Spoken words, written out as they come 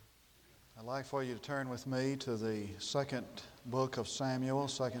I'd like for you to turn with me to the second book of Samuel,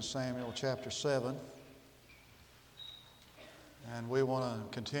 2 Samuel chapter 7. And we want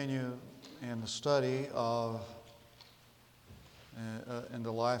to continue in the study of in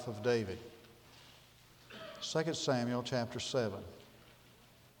the life of David. 2 Samuel chapter 7.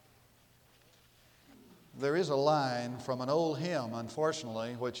 There is a line from an old hymn,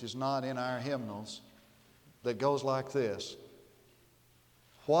 unfortunately, which is not in our hymnals, that goes like this: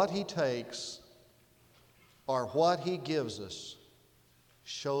 what He takes or what He gives us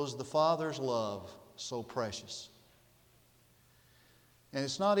shows the Father's love so precious. And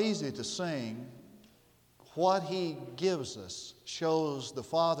it's not easy to sing, what He gives us shows the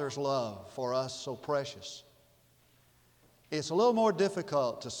Father's love for us so precious. It's a little more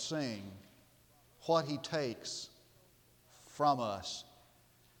difficult to sing, what He takes from us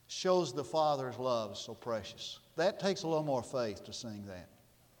shows the Father's love so precious. That takes a little more faith to sing that.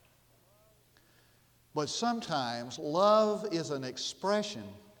 But sometimes love is an expression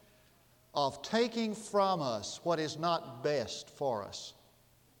of taking from us what is not best for us.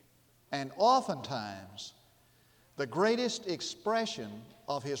 And oftentimes, the greatest expression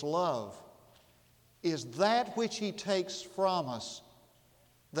of His love is that which He takes from us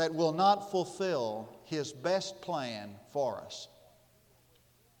that will not fulfill His best plan for us.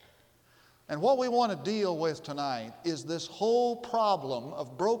 And what we want to deal with tonight is this whole problem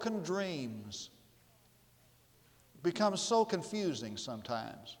of broken dreams. It becomes so confusing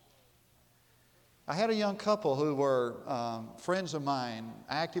sometimes. I had a young couple who were friends of mine,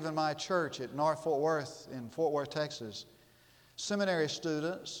 active in my church at North Fort Worth in Fort Worth, Texas, seminary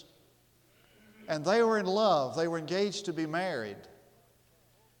students, and they were in love. They were engaged to be married.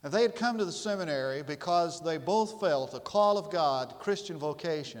 And they had come to the seminary because they both felt a call of God, Christian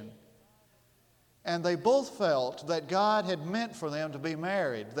vocation, and they both felt that God had meant for them to be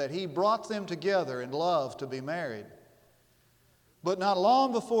married, that He brought them together in love to be married. But not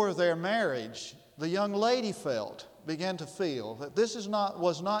long before their marriage, the young lady began to feel that this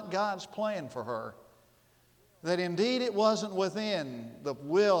was not God's plan for her. That indeed it wasn't within the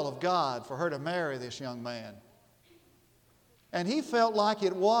will of God for her to marry this young man. And he felt like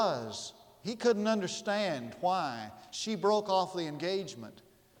it was. He couldn't understand why she broke off the engagement.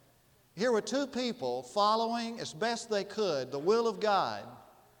 Here were two people following as best they could the will of God.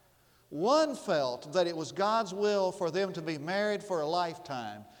 One felt that it was God's will for them to be married for a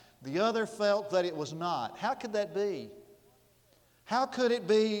lifetime. The other felt that it was not. How could that be? How could it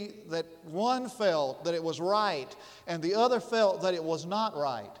be that one felt that it was right and the other felt that it was not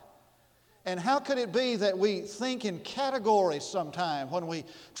right? And how could it be that we think in categories sometimes when we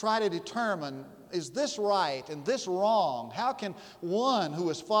try to determine, is this right and this wrong? How can one who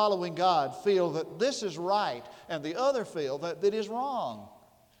is following God feel that this is right and the other feel that it is wrong?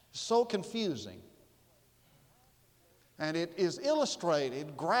 So confusing. And it is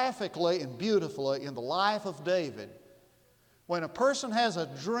illustrated graphically and beautifully in the life of David. When a person has a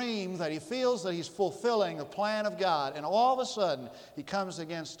dream that he feels that he's fulfilling the plan of God, and all of a sudden he comes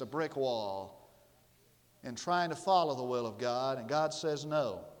against a brick wall in trying to follow the will of God, and God says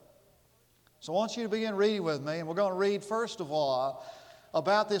no. So I want you to begin reading with me, and we're going to read first of all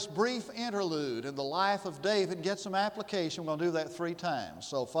about this brief interlude in the life of David and get some application. We're going to do that 3 times,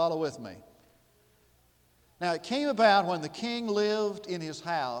 so follow with me. Now it came about when the king lived in his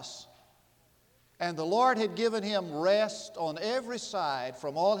house, and the Lord had given him rest on every side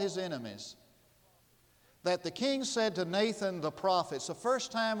from all his enemies, that the king said to Nathan the prophet, it's the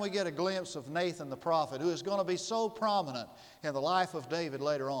first time we get a glimpse of Nathan the prophet, who is going to be so prominent in the life of David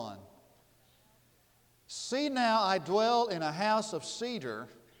later on. See now, I dwell in a house of cedar,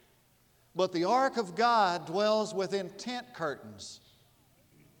 but the ark of God dwells within tent curtains.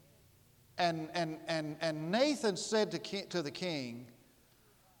 And Nathan said to the king,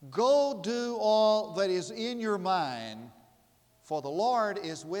 go do all that is in your mind, for the Lord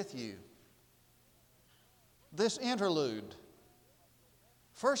is with you. This interlude,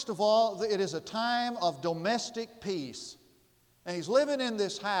 first of all, it is a time of domestic peace. And he's living in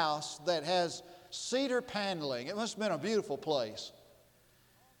this house that has cedar paneling. It must have been a beautiful place.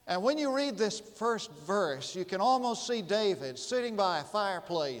 And when you read this first verse, you can almost see David sitting by a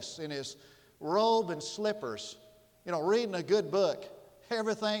fireplace in his robe and slippers, reading a good book.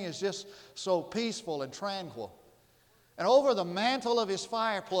 Everything is just so peaceful and tranquil. And over the mantle of his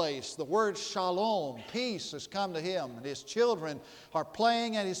fireplace, the word shalom, peace, has come to him. And his children are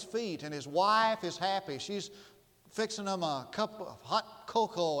playing at his feet, and his wife is happy. She's fixing him a cup of hot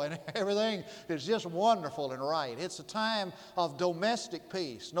cocoa, and everything is just wonderful and right. It's a time of domestic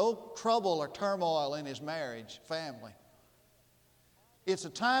peace, no trouble or turmoil in his marriage, family. It's a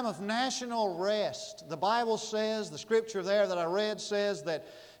time of national rest. The Bible says, the scripture there that I read says that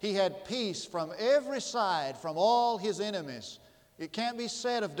he had peace from every side, from all his enemies. It can't be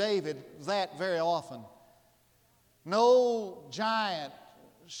said of David that very often. No giant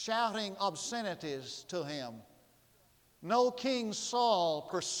shouting obscenities to him. No King Saul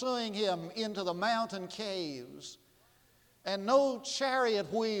pursuing him into the mountain caves. And no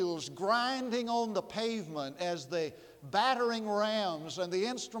chariot wheels grinding on the pavement as the battering rams and the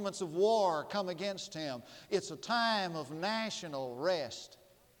instruments of war come against him. It's a time of national rest.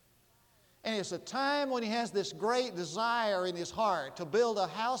 And it's a time when he has this great desire in his heart to build a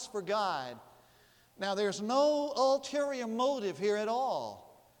house for God. Now, there's no ulterior motive here at all.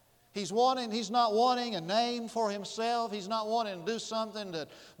 He's not wanting a name for himself. He's not wanting to do something to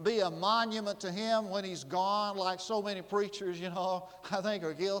be a monument to him when he's gone, like so many preachers, I think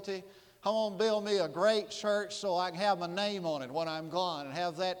are guilty. I'm going to build me a great church so I can have my name on it when I'm gone and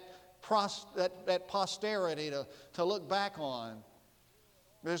have that posterity to look back on.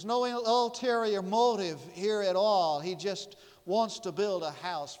 There's no ulterior motive here at all. He just wants to build a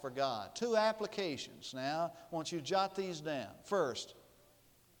house for God. 2 applications now. I want you to jot these down. First,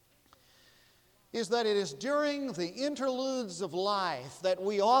 is that it is during the interludes of life that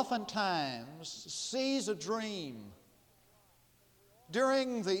we oftentimes seize a dream.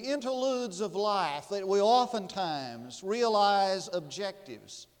 During the interludes of life that we oftentimes realize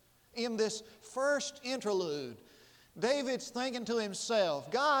objectives. In this first interlude, David's thinking to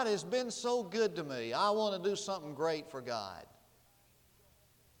himself, God has been so good to me. I want to do something great for God.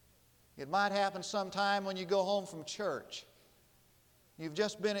 It might happen sometime when you go home from church. You've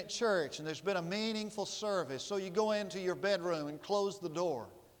just been at church and there's been a meaningful service, so you go into your bedroom and close the door.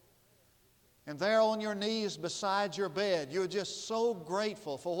 And there on your knees beside your bed, you're just so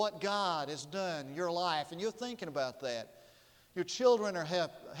grateful for what God has done in your life. And you're thinking about that. Your children are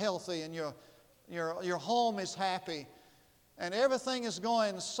healthy and your home is happy. And everything is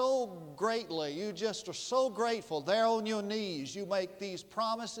going so greatly. You just are so grateful. There on your knees, you make these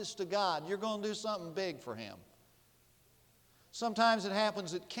promises to God. You're going to do something big for Him. Sometimes it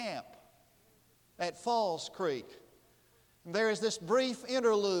happens at camp, at Falls Creek. And there is this brief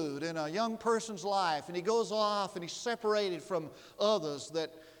interlude in a young person's life, and he goes off and he's separated from others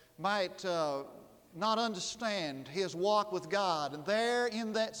that might not understand his walk with God. And there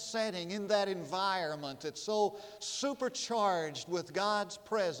in that setting, in that environment that's so supercharged with God's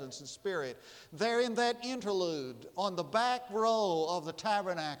presence and Spirit, there in that interlude, on the back row of the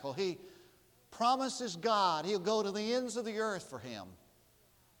tabernacle, he promises God he'll go to the ends of the earth for him.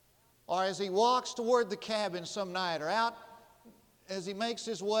 Or as he walks toward the cabin some night, or out as he makes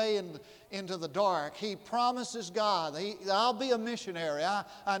his way into the dark, he promises God, I'll be a missionary.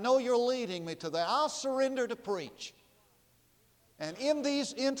 I know you're leading me to that. I'll surrender to preach. And in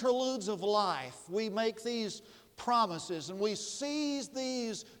these interludes of life, we make these promises and we seize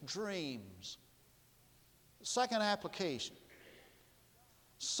these dreams. Second application.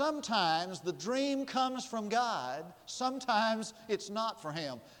 Sometimes the dream comes from God, sometimes it's not for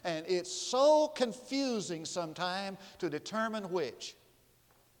Him. And it's so confusing sometimes to determine which.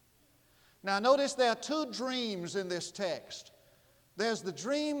 Now notice there are 2 dreams in this text. There's the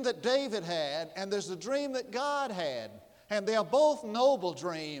dream that David had, and there's the dream that God had. And they are both noble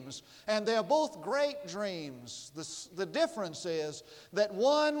dreams, and they are both great dreams. The difference is that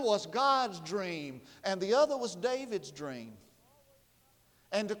one was God's dream, and the other was David's dream.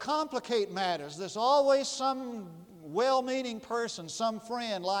 And to complicate matters, there's always some well-meaning person, some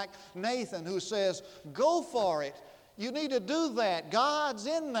friend like Nathan who says, go for it. You need to do that. God's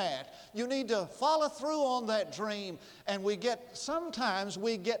in that. You need to follow through on that dream. And sometimes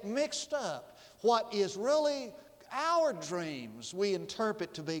we get mixed up. What is really our dreams, we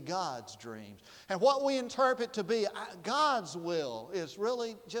interpret to be God's dreams. And what we interpret to be God's will is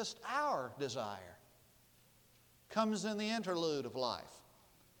really just our desire. Comes in the interlude of life.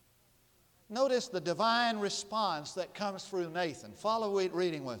 Notice the divine response that comes through Nathan. Follow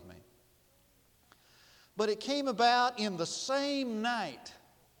reading with me. But it came about in the same night.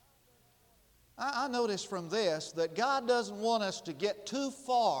 I notice from this that God doesn't want us to get too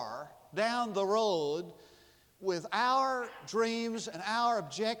far down the road with our dreams and our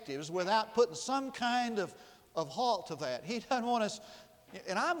objectives without putting some kind of halt to that. He doesn't want us,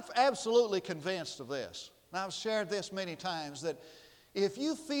 and I'm absolutely convinced of this, and I've shared this many times, that if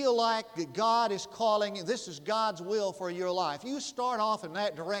you feel like that God is calling you, this is God's will for your life, you start off in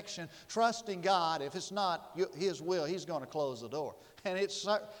that direction, trusting God. If it's not His will, He's going to close the door. And it's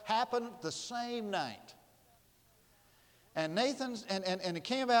happened the same night. And it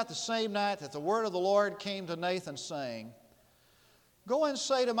came about the same night that the word of the Lord came to Nathan saying, Go and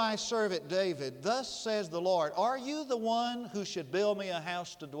say to my servant David, thus says the Lord, are you the one who should build me a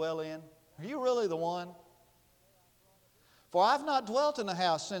house to dwell in? Are you really the one? For I've not dwelt in a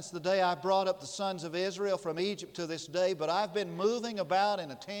house since the day I brought up the sons of Israel from Egypt to this day, but I've been moving about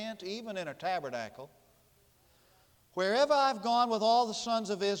in a tent, even in a tabernacle. Wherever I've gone with all the sons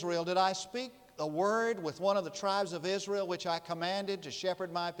of Israel, did I speak a word with one of the tribes of Israel, which I commanded to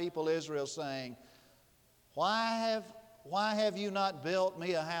shepherd my people Israel, saying, Why have you not built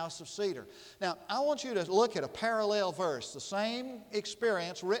me a house of cedar? Now, I want you to look at a parallel verse, the same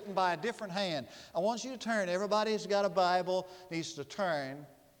experience written by a different hand. I want you to turn, everybody who's got a Bible needs to turn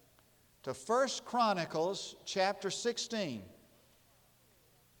to 1 Chronicles chapter 16.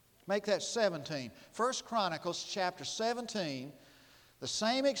 Make that 17. 1 Chronicles chapter 17, the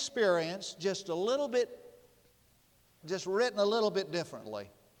same experience, just written a little bit differently.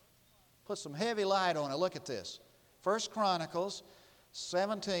 Put some heavy light on it. Look at this. 1 Chronicles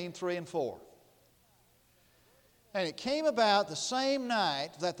 17, 3 and 4. And it came about the same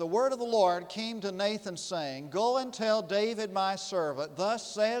night that the word of the Lord came to Nathan, saying, Go and tell David my servant,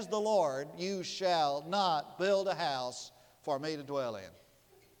 thus says the Lord, you shall not build a house for me to dwell in.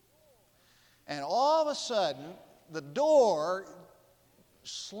 And all of a sudden, the door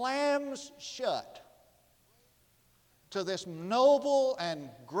slams shut to this noble and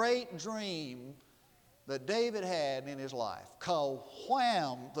great dream that David had in his life.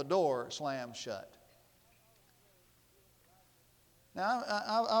 Ka-wham, the door slammed shut. Now,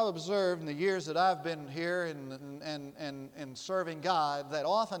 I've observed in the years that I've been here and serving God that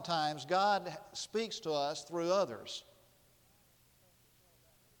oftentimes God speaks to us through others.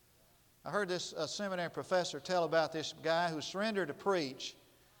 I heard this seminary professor tell about this guy who surrendered to preach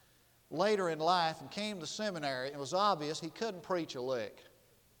later in life and came to seminary. It was obvious he couldn't preach a lick.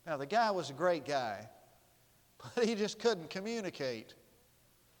 Now, the guy was a great guy, but he just couldn't communicate.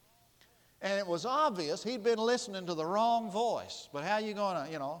 And it was obvious he'd been listening to the wrong voice. But how are you going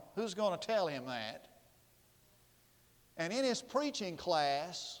to, who's going to tell him that? And in his preaching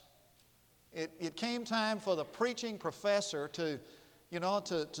class, it came time for the preaching professor to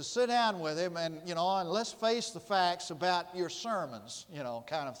sit down with him and let's face the facts about your sermons,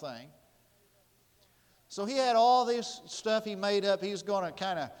 kind of thing. So he had all this stuff he made up. He was going to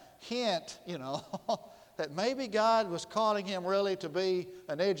kind of hint, that maybe God was calling him really to be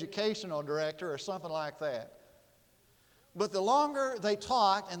an educational director or something like that. But the longer they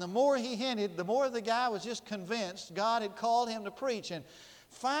talked and the more he hinted, the more the guy was just convinced God had called him to preach. And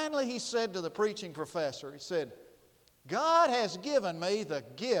finally he said to the preaching professor, he said, God has given me the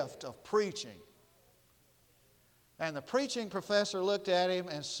gift of preaching. And the preaching professor looked at him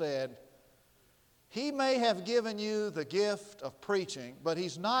and said, He may have given you the gift of preaching, but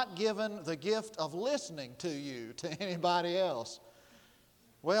He's not given the gift of listening to you, to anybody else.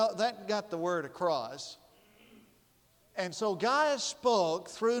 Well, that got the word across. And so God spoke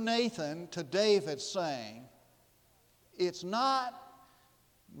through Nathan to David saying, it's not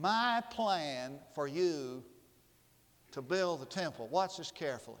my plan for you to build the temple. Watch this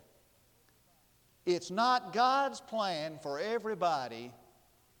carefully. It's not God's plan for everybody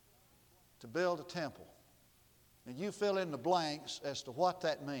to build a temple. And you fill in the blanks as to what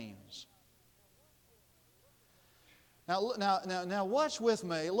that means. Now watch with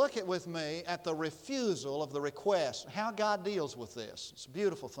me, look at with me at the refusal of the request, how God deals with this. It's a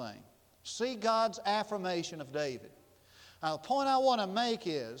beautiful thing. See God's affirmation of David. Now, the point I want to make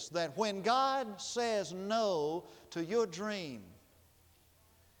is that when God says no to your dream,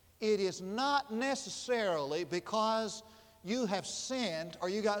 it is not necessarily because you have sinned or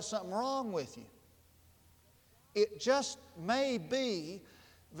you got something wrong with you. It just may be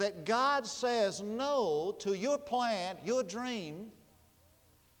that God says no to your plan, your dream,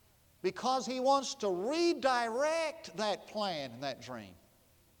 because He wants to redirect that plan and that dream.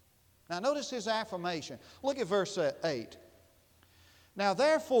 Now, notice His affirmation. Look at verse 8. Now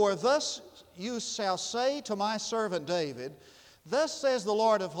therefore, thus you shall say to my servant David, thus says the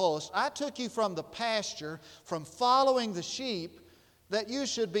Lord of hosts, I took you from the pasture, from following the sheep, that you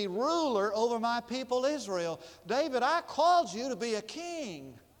should be ruler over my people Israel. David, I called you to be a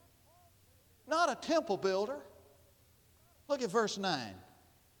king, not a temple builder. Look at verse 9.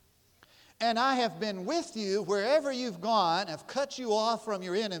 And I have been with you wherever you've gone, have cut you off from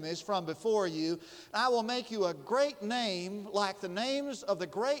your enemies from before you. I will make you a great name like the names of the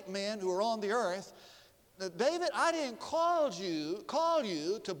great men who are on the earth. David, I didn't call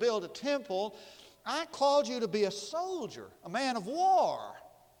you to build a temple. I called you to be a soldier, a man of war.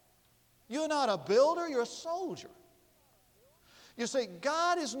 You're not a builder, you're a soldier. You see,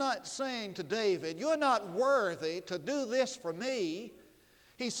 God is not saying to David, you're not worthy to do this for me.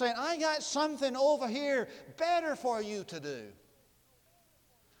 He's saying, I got something over here better for you to do.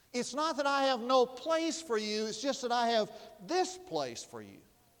 It's not that I have no place for you, it's just that I have this place for you.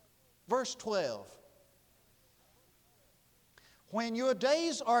 Verse 12. When your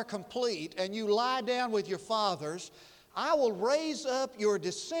days are complete and you lie down with your fathers, I will raise up your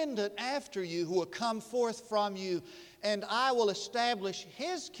descendant after you who will come forth from you, and I will establish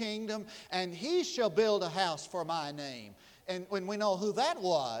his kingdom, and he shall build a house for my name. And when we know who that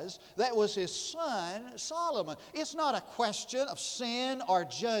was his son Solomon. It's not a question of sin or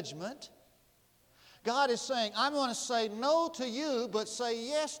judgment. God is saying, I'm going to say no to you, but say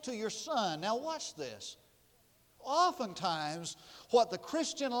yes to your son. Now watch this. Oftentimes, what the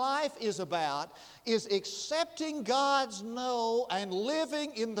Christian life is about is accepting God's no and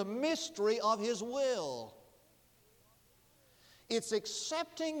living in the mystery of His will. It's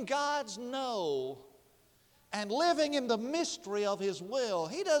accepting God's no and living in the mystery of His will.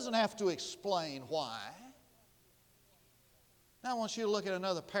 He doesn't have to explain why. Now I want you to look at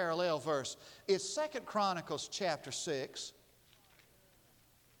another parallel verse. It's 2 Chronicles chapter 6.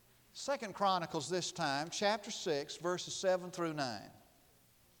 2 Chronicles this time, chapter 6, verses 7 through 9.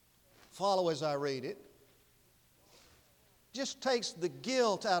 Follow as I read it. Just takes the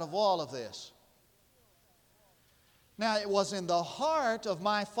guilt out of all of this. Now it was in the heart of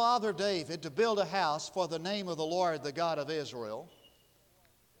my father David to build a house for the name of the Lord, the God of Israel.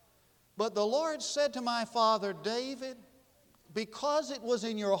 But the Lord said to my father David, because it was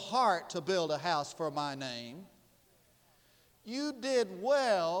in your heart to build a house for my name, you did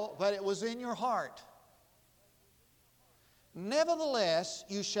well, but it was in your heart. Nevertheless,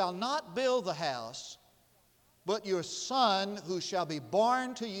 you shall not build the house, but your son who shall be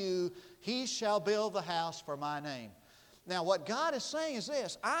born to you, he shall build the house for my name. Now what God is saying is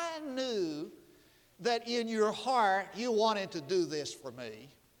this: I knew that in your heart you wanted to do this for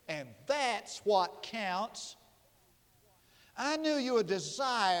me, and that's what counts. I knew your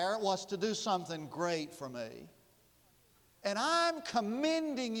desire was to do something great for me. And I'm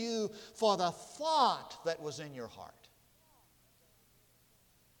commending you for the thought that was in your heart.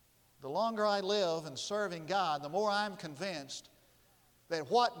 The longer I live in serving God, the more I'm convinced that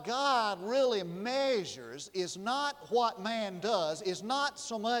what God really measures is not what man does, is not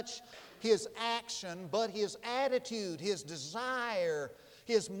so much his action, but his attitude, his desire,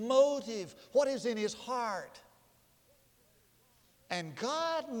 his motive, what is in his heart. And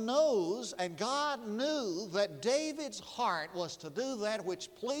God knows, and God knew that David's heart was to do that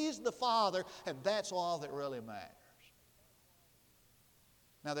which pleased the Father, and that's all that really matters.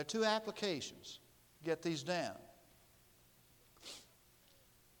 Now there are two applications. Get these down.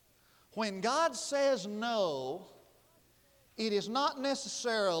 When God says no, it is not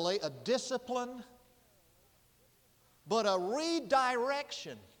necessarily a discipline, but a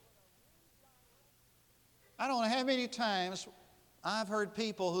redirection. I don't know how many times I've heard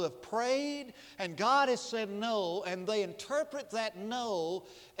people who have prayed and God has said no, and they interpret that no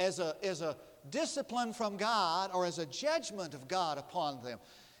as a discipline from God or as a judgment of God upon them.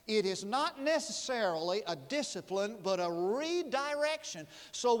 It is not necessarily a discipline, but a redirection.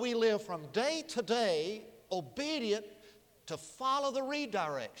 So we live from day to day obedient to follow the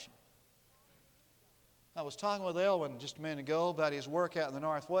redirection. I was talking with Elwin just a minute ago about his work out in the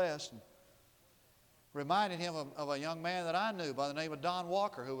Northwest, and reminded him of a young man that I knew by the name of Don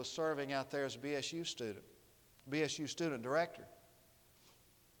Walker, who was serving out there as a BSU student director.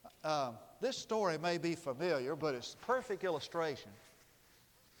 This story may be familiar, but it's a perfect illustration.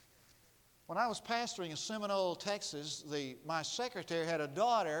 When I was pastoring in Seminole, Texas, my secretary had a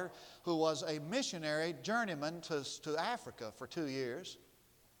daughter who was a missionary journeyman to Africa for 2 years.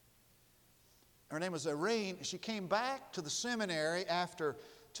 Her name was Irene. She came back to the seminary after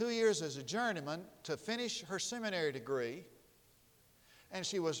 2 years as a journeyman to finish her seminary degree, and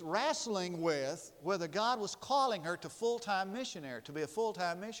she was wrestling with whether God was calling her to full-time missionary, to be a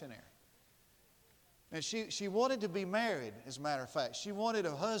full-time missionary. And she wanted to be married, as a matter of fact. She wanted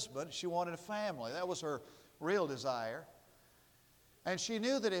a husband. She wanted a family. That was her real desire. And she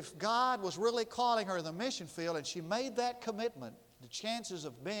knew that if God was really calling her to the mission field and she made that commitment, the chances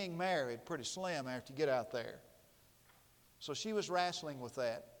of being married pretty slim after you get out there. So she was wrestling with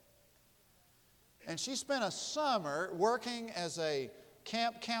that. And she spent a summer working as a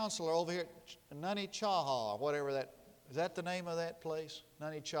camp counselor over here at Nunny Chaha, whatever that, is that the name of that place?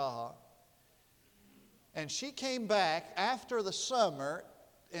 Nunny Chaha. And she came back after the summer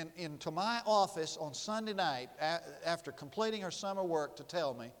into my office on Sunday night after completing her summer work to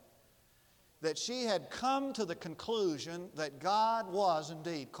tell me, that she had come to the conclusion that God was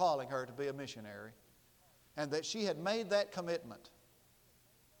indeed calling her to be a missionary, and that she had made that commitment.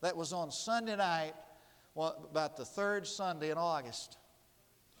 That was on Sunday night, about the third Sunday in August.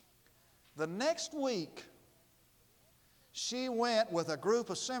 The next week, she went with a group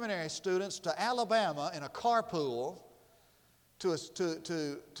of seminary students to Alabama in a carpool to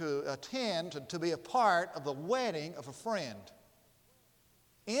attend, to be a part of the wedding of a friend.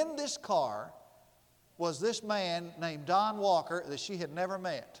 In this car was this man named Don Walker that she had never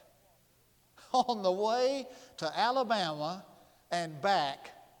met. On the way to Alabama and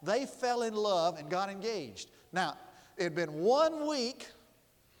back, they fell in love and got engaged. Now, it had been 1 week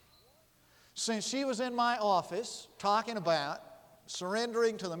since she was in my office talking about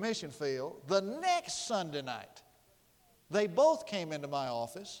surrendering to the mission field. The next Sunday night, they both came into my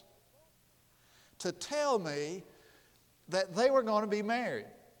office to tell me that they were going to be married.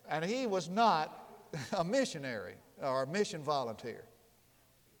 And he was not a missionary or a mission volunteer.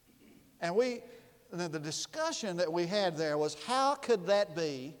 And the discussion that we had there was, how could that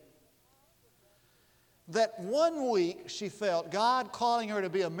be that 1 week she felt God calling her to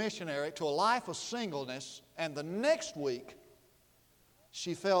be a missionary to a life of singleness, and the next week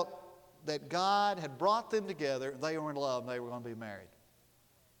she felt that God had brought them together, they were in love, and they were going to be married.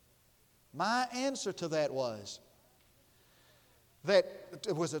 My answer to that was that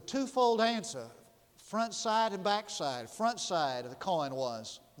it was a twofold answer, front side and back side. Front side of the coin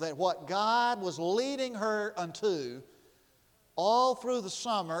was that what God was leading her unto all through the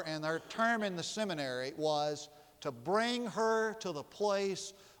summer and their term in the seminary was to bring her to the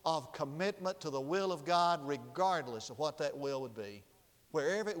place of commitment to the will of God, regardless of what that will would be,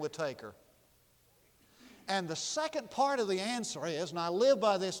 wherever it would take her. And the second part of the answer is, and I live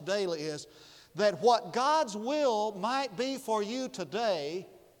by this daily, is that what God's will might be for you today,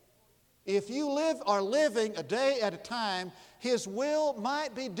 if you are living a day at a time, His will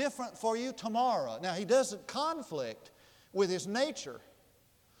might be different for you tomorrow. Now, He doesn't conflict with His nature,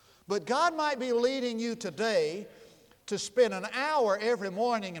 but God might be leading you today to spend an hour every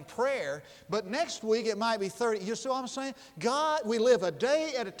morning in prayer, but next week it might be 30. You see what I'm saying? We live a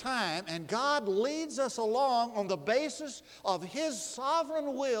day at a time, and God leads us along on the basis of His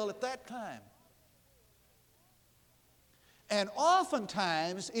sovereign will at that time. And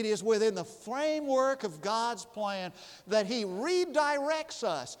oftentimes it is within the framework of God's plan that He redirects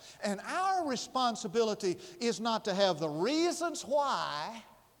us. And our responsibility is not to have the reasons why,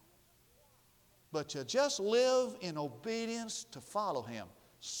 but to just live in obedience to follow Him.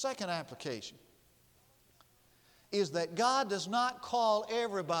 Second application is that God does not call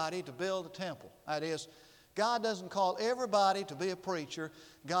everybody to build a temple. That is, God doesn't call everybody to be a preacher.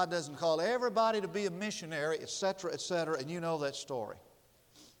 God doesn't call everybody to be a missionary, etc., etc., and you know that story.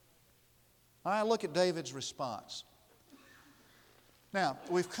 All right, look at David's response. Now,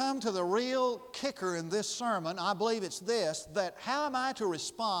 we've come to the real kicker in this sermon. I believe it's this, that how am I to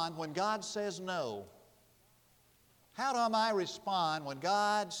respond when God says no? How do I respond when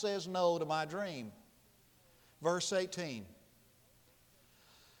God says no to my dream? Verse 18.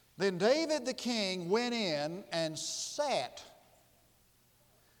 Then David the king went in and sat.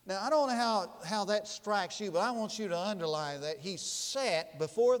 Now, I don't know how that strikes you, but I want you to underline that. He sat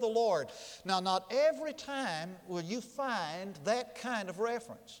before the Lord. Now, not every time will you find that kind of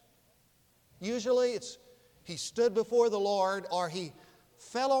reference. Usually it's he stood before the Lord, or he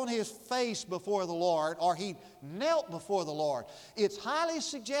fell on his face before the Lord, or he knelt before the Lord. It's highly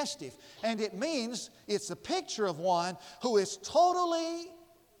suggestive, and it means it's a picture of one who is totally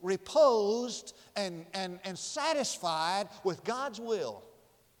reposed and satisfied with God's will.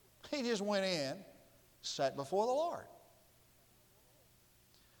 He just went in, sat before the Lord.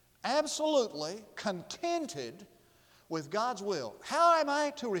 Absolutely contented with God's will. How am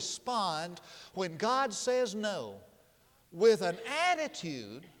I to respond when God says no? With an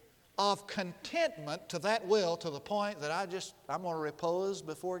attitude of contentment to that will, to the point that I'm going to repose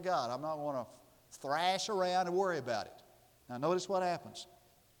before God. I'm not going to thrash around and worry about it. Now notice what happens.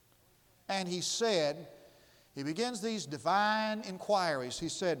 And he said, he begins these divine inquiries. He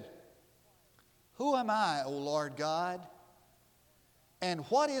said, "Who am I, O Lord God? And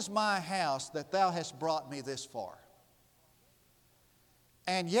what is my house that thou hast brought me this far?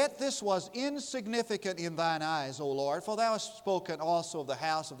 And yet this was insignificant in thine eyes, O Lord, for thou hast spoken also of the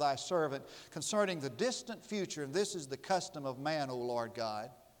house of thy servant concerning the distant future, and this is the custom of man, O Lord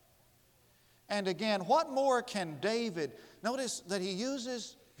God." And again, what more can David, notice that he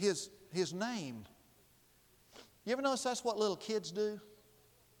uses his name. You ever notice that's what little kids do?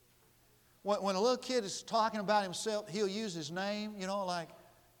 When a little kid is talking about himself, he'll use his name, like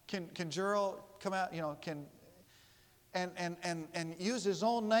Can Gerald come out, and use his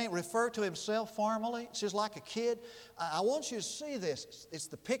own name, refer to himself formally? It's just like a kid. I want you to see this. It's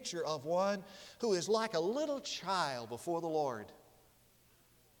the picture of one who is like a little child before the Lord.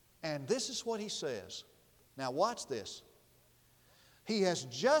 And this is what he says. Now watch this. He has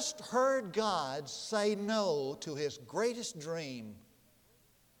just heard God say no to his greatest dream.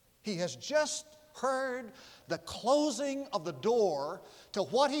 He has just heard the closing of the door to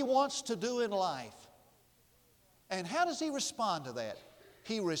what he wants to do in life. And how does he respond to that?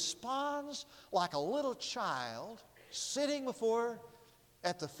 He responds like a little child sitting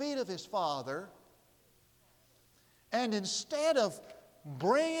at the feet of his father, and instead of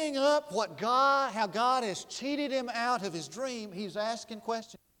bringing up how God has cheated him out of his dream, he's asking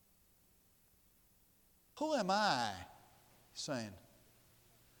questions. Who am I, he's saying,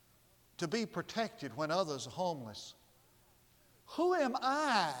 to be protected when others are homeless? Who am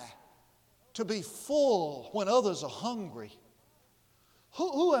I to be full when others are hungry?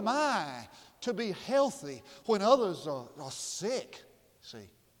 Who am I to be healthy when others are sick? See?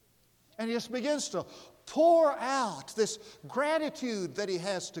 And he just begins to pour out this gratitude that he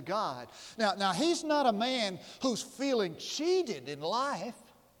has to God. Now he's not a man who's feeling cheated in life.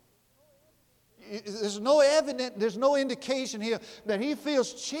 There's no indication here that he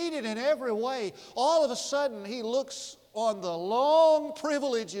feels cheated in every way. All of a sudden he looks on the long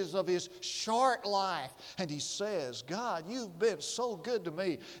privileges of his short life, and he says, God, you've been so good to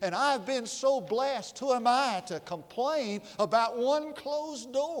me, and I've been so blessed. Who am I to complain about one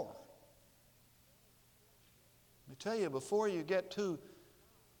closed door? Let me tell you, before you get too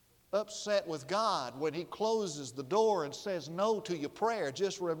upset with God when he closes the door and says no to your prayer,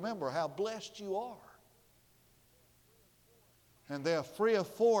 just remember how blessed you are. And there are 3 or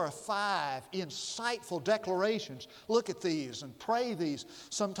 4 or 5 insightful declarations. Look at these and pray these.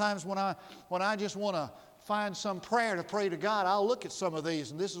 Sometimes when I just want to find some prayer to pray to God, I'll look at some of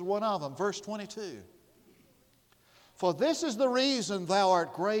these, and this is one of them. Verse 22. For this is the reason thou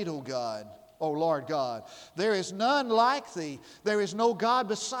art great, O God, O Lord God. There is none like thee. There is no God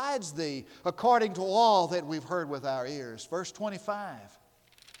besides thee, according to all that we've heard with our ears. Verse 25.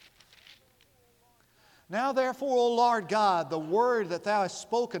 Now therefore, O Lord God, the word that thou hast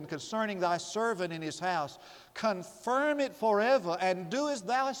spoken concerning thy servant in his house, confirm it forever, and do as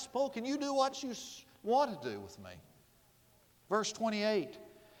thou hast spoken. You do what you want to do with me. Verse 28.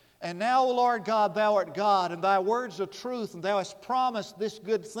 And now, O Lord God, thou art God, and thy words are truth, and thou hast promised this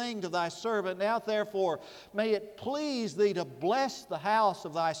good thing to thy servant. Now, therefore, may it please thee to bless the house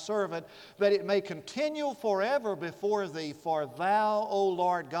of thy servant, that it may continue forever before thee. For thou, O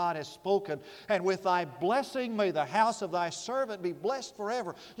Lord God, hast spoken, and with thy blessing may the house of thy servant be blessed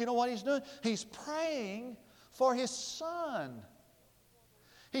forever. You know what he's doing? He's praying for his son.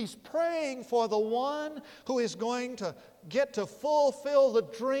 He's praying for the one who is going to get to fulfill the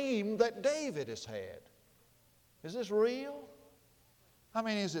dream that David has had. Is this real? I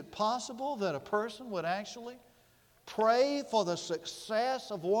mean, is it possible that a person would actually pray for the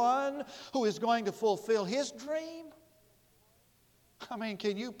success of one who is going to fulfill his dream? I mean,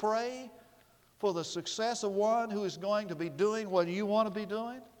 can you pray for the success of one who is going to be doing what you want to be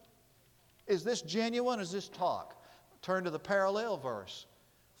doing? Is this genuine or is this talk? Turn to the parallel verse.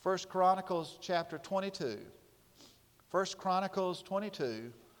 1 Chronicles chapter 22. 1 Chronicles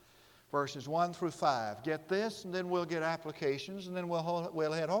 22, verses 1 through 5. Get this, and then we'll get applications, and then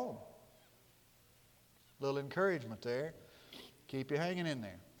we'll head home. Little encouragement there. Keep you hanging in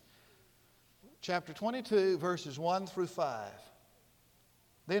there. Chapter 22, verses 1 through 5.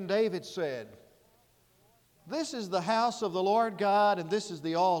 Then David said, This is the house of the Lord God, and this is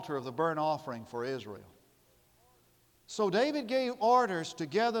the altar of the burnt offering for Israel. So David gave orders to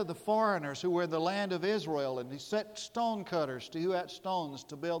gather the foreigners who were in the land of Israel, and he set stone cutters to hew out stones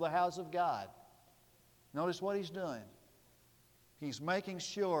to build the house of God. Notice what he's doing. He's making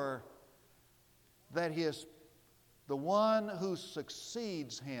sure that the one who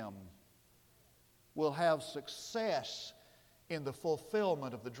succeeds him will have success in the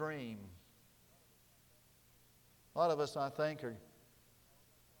fulfillment of the dream. A lot of us, I think, are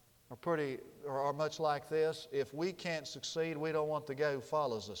much like this. If we can't succeed, we don't want the guy who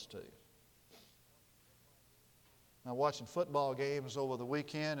follows us to. I'm watching football games over the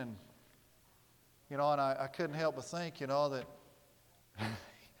weekend, and I couldn't help but think, that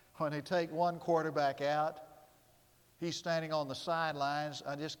when they take one quarterback out, he's standing on the sidelines.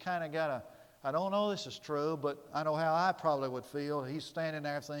 I just kind of I don't know this is true, but I know how I probably would feel. He's standing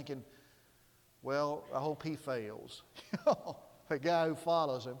there thinking, well, I hope he fails. The guy who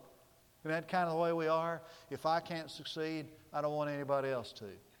follows him. Isn't that kind of the way we are? If I can't succeed, I don't want anybody else to.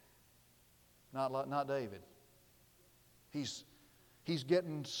 Not David. He's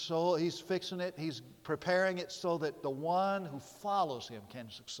fixing it, he's preparing it so that the one who follows him can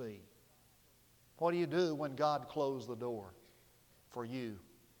succeed. What do you do when God closed the door for you?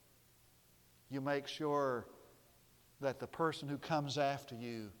 You make sure that the person who comes after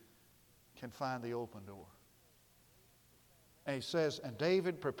you can find the open door. And he says, and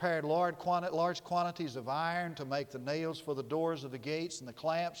David prepared large quantities of iron to make the nails for the doors of the gates and the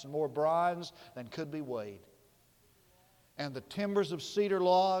clamps, and more bronze than could be weighed. And the timbers of cedar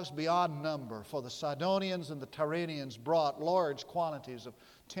logs beyond number, for the Sidonians and the Tyrians brought large quantities of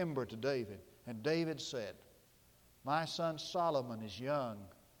timber to David. And David said, my son Solomon is young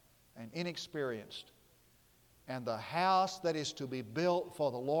and inexperienced, and the house that is to be built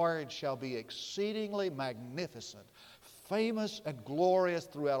for the Lord shall be exceedingly magnificent, famous and glorious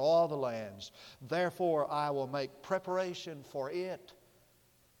throughout all the lands. Therefore I will make preparation for it.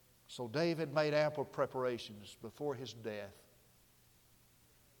 So David made ample preparations before his death.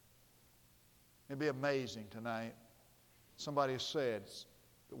 It'd be amazing tonight. Somebody said,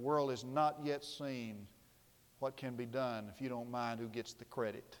 the world has not yet seen what can be done if you don't mind who gets the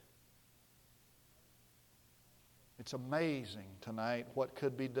credit. It's amazing tonight what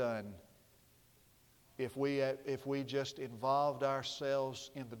could be done if we just involved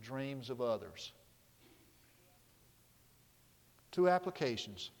ourselves in the dreams of others. 2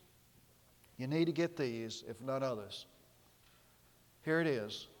 applications. You need to get these, if not others. Here it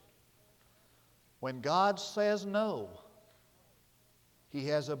is. When God says no, He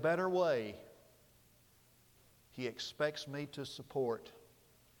has a better way. He expects me to support.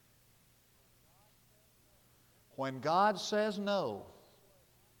 When God says no,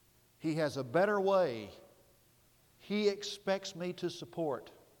 He has a better way. He expects me to support.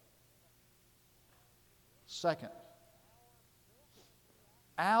 Second,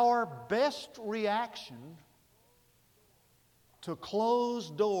 our best reaction to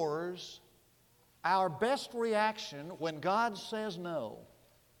closed doors, our best reaction when God says no,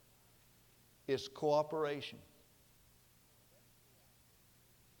 is cooperation.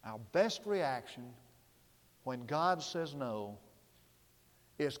 Our best reaction when God says no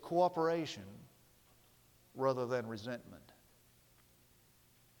is cooperation rather than resentment.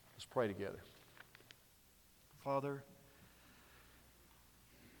 Let's pray together. Father,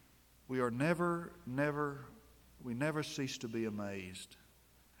 we never cease to be amazed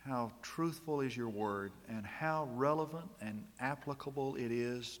how truthful is your word and how relevant and applicable it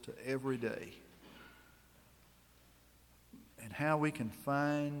is to every day. And how we can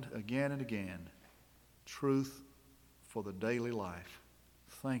find again and again truth for the daily life.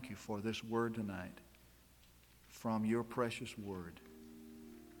 Thank you for this word tonight from your precious word.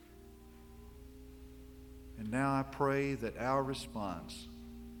 And now I pray that our response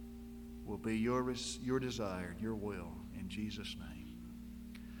will be your desire, your will, in Jesus' name.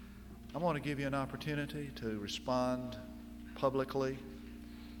 I want to give you an opportunity to respond publicly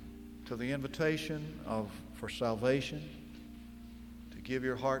to the invitation for salvation, to give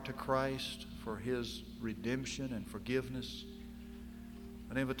your heart to Christ for His redemption and forgiveness,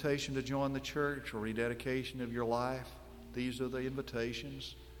 an invitation to join the church or rededication of your life. These are the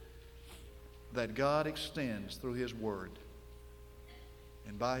invitations that God extends through His Word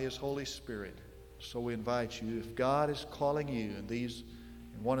and by His Holy Spirit. So we invite you, if God is calling you in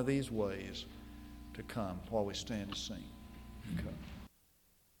one of these ways, to come while we stand to sing. Come.